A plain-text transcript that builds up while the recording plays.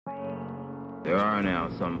There are now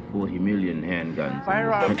some 40 million handguns.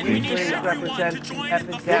 Firearms usually represent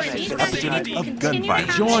epidemics of gun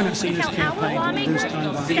violence. Join us in this campaign to reduce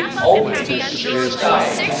gun violence.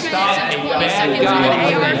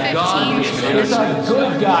 He's a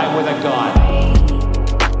good guy with a gun.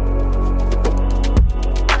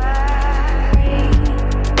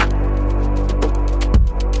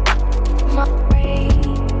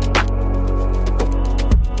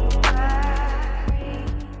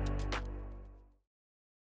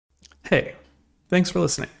 Hey, thanks for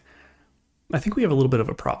listening. I think we have a little bit of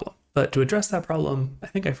a problem, but to address that problem, I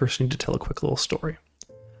think I first need to tell a quick little story.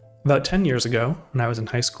 About 10 years ago, when I was in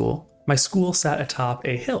high school, my school sat atop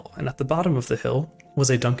a hill, and at the bottom of the hill was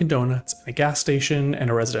a Dunkin' Donuts, and a gas station, and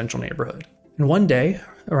a residential neighborhood. And one day,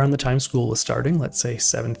 around the time school was starting, let's say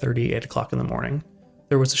 7:30, 8 o'clock in the morning,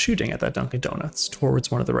 there was a shooting at that Dunkin' Donuts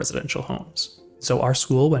towards one of the residential homes. So our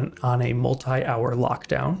school went on a multi-hour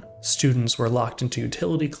lockdown. Students were locked into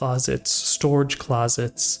utility closets, storage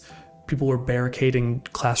closets. People were barricading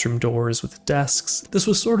classroom doors with desks. This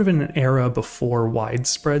was sort of in an era before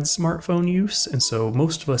widespread smartphone use, and so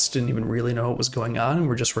most of us didn't even really know what was going on, and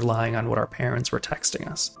were just relying on what our parents were texting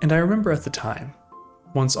us. And I remember at the time,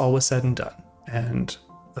 once all was said and done, and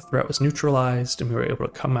the threat was neutralized, and we were able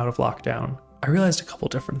to come out of lockdown, I realized a couple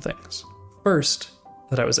different things. First,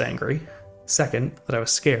 that I was angry. Second, that I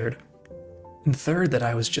was scared. And third, that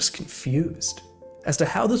I was just confused as to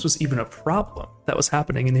how this was even a problem that was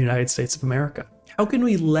happening in the United States of America. How can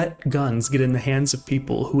we let guns get in the hands of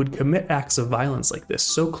people who would commit acts of violence like this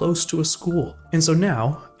so close to a school? And so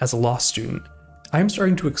now, as a law student, I'm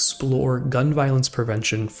starting to explore gun violence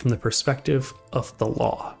prevention from the perspective of the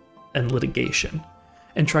law and litigation,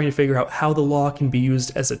 and trying to figure out how the law can be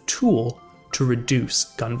used as a tool to reduce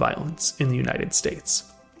gun violence in the United States.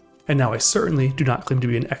 And now I certainly do not claim to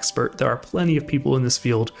be an expert. There are plenty of people in this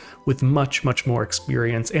field with much, much more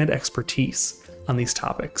experience and expertise on these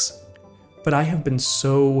topics. But I have been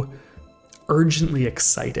so urgently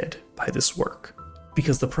excited by this work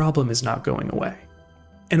because the problem is not going away.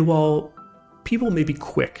 And while people may be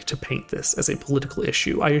quick to paint this as a political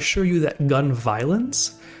issue, I assure you that gun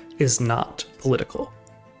violence is not political.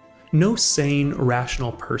 No sane,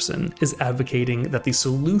 rational person is advocating that the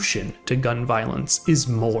solution to gun violence is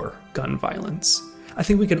more gun violence. I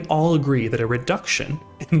think we can all agree that a reduction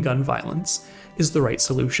in gun violence is the right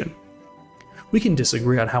solution. We can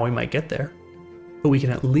disagree on how we might get there, but we can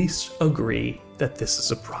at least agree that this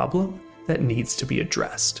is a problem that needs to be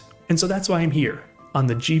addressed. And so that's why I'm here on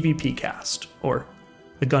the GVP cast, or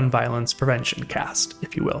the Gun Violence Prevention cast,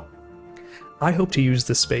 if you will. I hope to use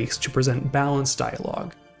this space to present balanced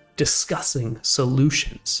dialogue, discussing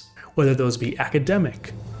solutions, whether those be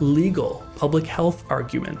academic, legal, public health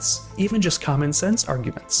arguments, even just common sense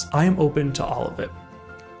arguments. I am open to all of it.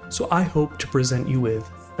 So I hope to present you with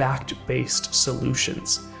fact-based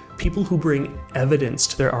solutions, people who bring evidence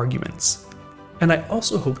to their arguments. And I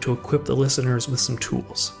also hope to equip the listeners with some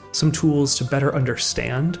tools to better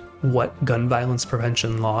understand what gun violence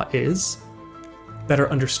prevention law is,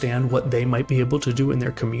 better understand what they might be able to do in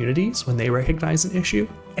their communities when they recognize an issue,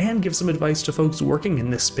 and give some advice to folks working in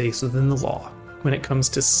this space within the law when it comes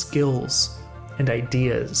to skills and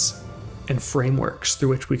ideas and frameworks through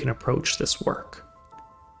which we can approach this work.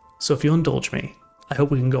 So if you'll indulge me, I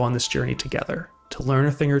hope we can go on this journey together to learn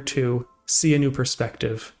a thing or two, see a new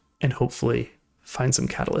perspective, and hopefully find some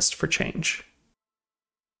catalyst for change.